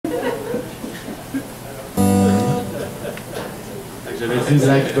J'avais dit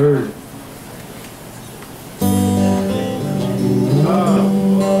Blackbird.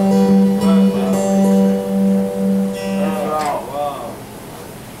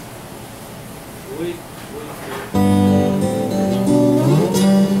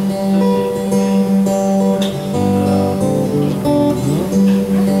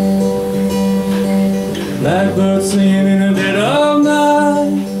 Blackbird singing in the dead of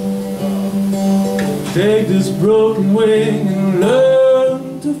night. Take this broken wing and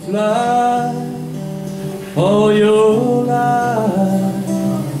learn to fly all your life.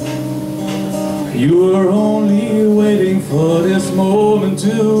 You were only waiting for this moment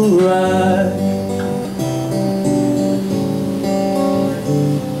to rise.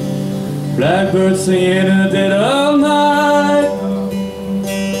 Blackbird singing in the dead of night.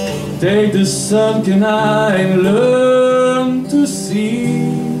 Take the sunken eye and learn to see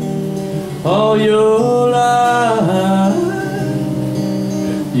all your life.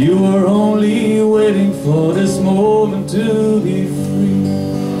 You were only waiting for this moment to be free.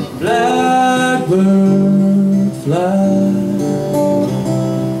 Blackbird fly,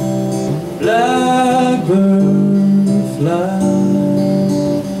 blackbird fly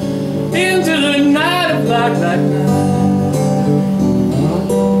into the night of black, black night.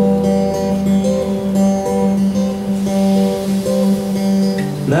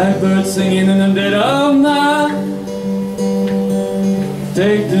 Blackbird singing in the dead of night.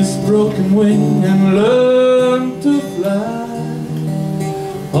 Take this broken wing and learn to fly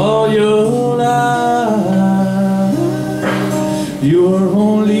all your life. You are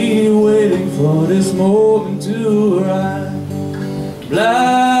only waiting for this moment to rise.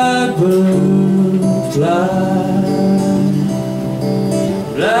 Blackbird fly,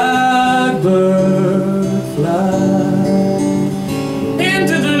 blackbird fly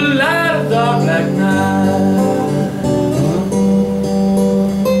into the light of dark black night.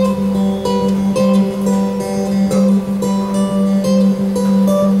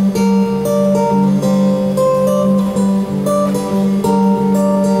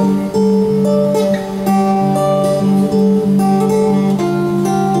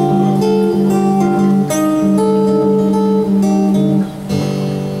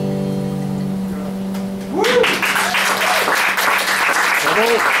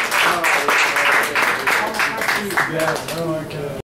 Bravo.